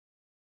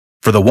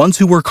For the ones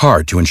who work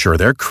hard to ensure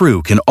their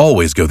crew can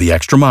always go the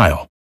extra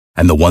mile,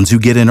 and the ones who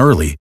get in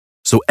early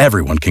so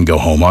everyone can go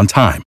home on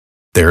time,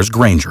 there's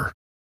Grainger,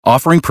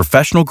 offering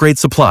professional-grade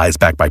supplies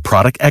backed by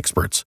product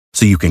experts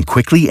so you can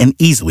quickly and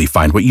easily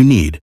find what you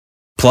need.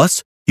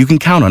 Plus, you can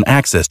count on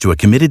access to a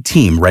committed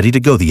team ready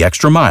to go the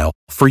extra mile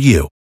for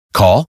you.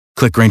 Call,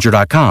 click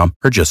Grainger.com,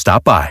 or just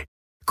stop by.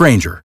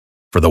 Grainger,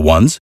 for the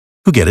ones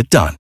who get it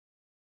done.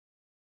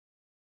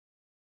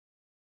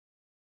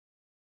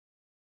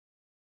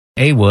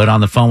 A. Wood on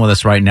the phone with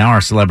us right now,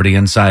 our celebrity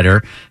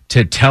insider,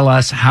 to tell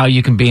us how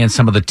you can be in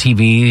some of the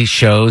TV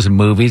shows and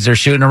movies they're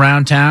shooting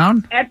around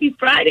town. Happy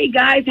Friday,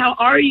 guys. How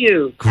are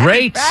you?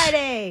 Great. Happy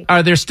Friday.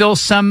 Are there still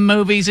some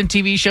movies and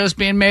TV shows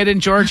being made in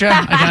Georgia?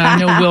 I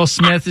know Will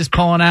Smith is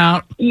pulling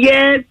out.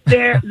 Yes,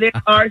 there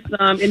are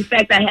some. In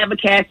fact, I have a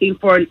casting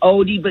for an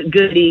oldie but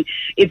goodie.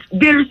 It's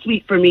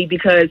bittersweet for me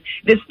because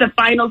this is the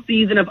final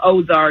season of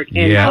Ozark.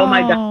 And oh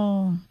my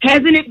God,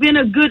 hasn't it been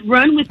a good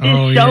run with this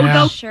show,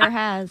 though? Sure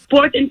has.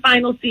 Fourth and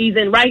final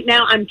season. Right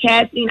now, I'm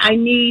casting. I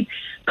need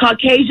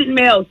Caucasian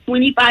males,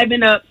 25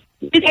 and up,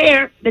 with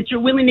hair that you're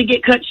willing to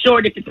get cut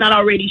short if it's not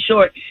already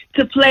short,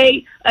 to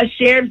play a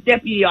sheriff's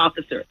deputy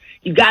officer.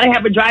 You got to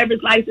have a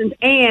driver's license,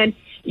 and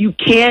you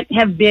can't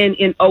have been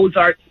in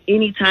Ozark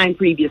any time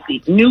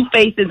previously. New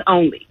faces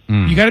only.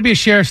 You got to be a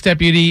sheriff's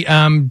deputy.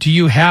 Do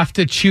you have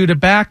to chew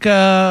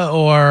tobacco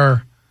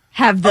or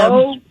have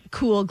the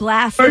cool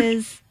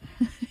glasses?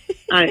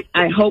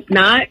 I hope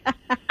not.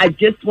 I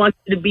just want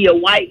you to be a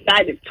white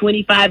guy that's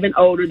 25 and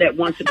older that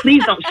wants to.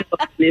 Please don't show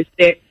up in this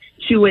set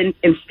chewing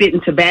and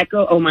spitting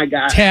tobacco. Oh, my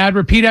God. Tad,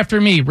 repeat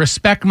after me.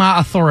 Respect my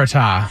authority.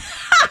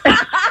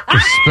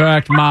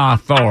 Respect my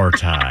authority.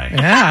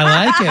 Yeah,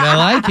 I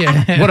like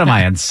it. What am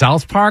I, in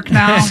South Park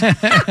now?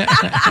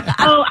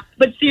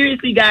 But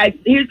seriously, guys,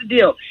 here's the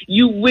deal.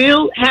 You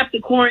will have to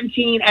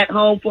quarantine at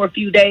home for a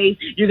few days.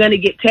 You're going to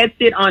get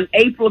tested on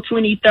April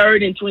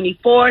 23rd and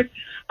 24th.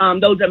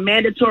 Those are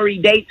mandatory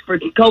dates for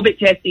COVID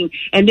testing,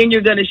 and then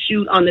you're going to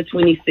shoot on the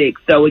 26th.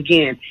 So,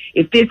 again,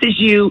 if this is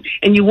you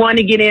and you want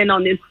to get in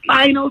on this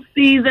final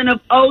season of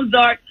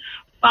Ozark,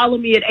 follow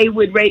me at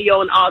A-Wood Radio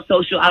on all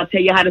social. I'll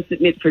tell you how to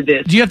submit for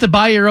this. Do you have to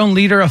buy your own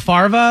liter of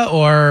Farva,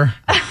 or?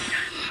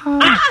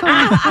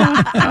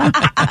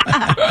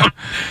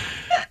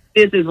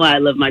 This is why I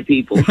love my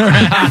people.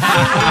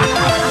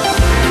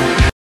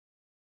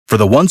 For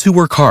the ones who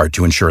work hard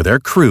to ensure their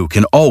crew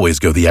can always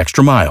go the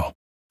extra mile,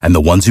 and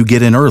the ones who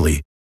get in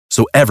early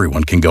so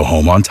everyone can go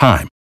home on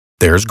time,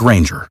 there's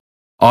Grainger,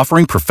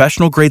 offering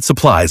professional-grade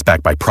supplies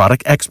backed by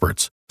product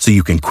experts so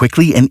you can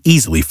quickly and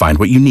easily find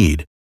what you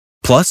need.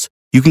 Plus,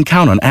 you can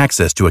count on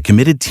access to a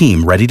committed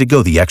team ready to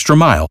go the extra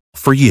mile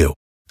for you.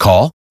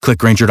 Call, click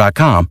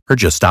Grainger.com, or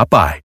just stop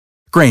by.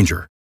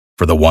 Grainger,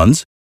 for the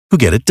ones who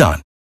get it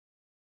done.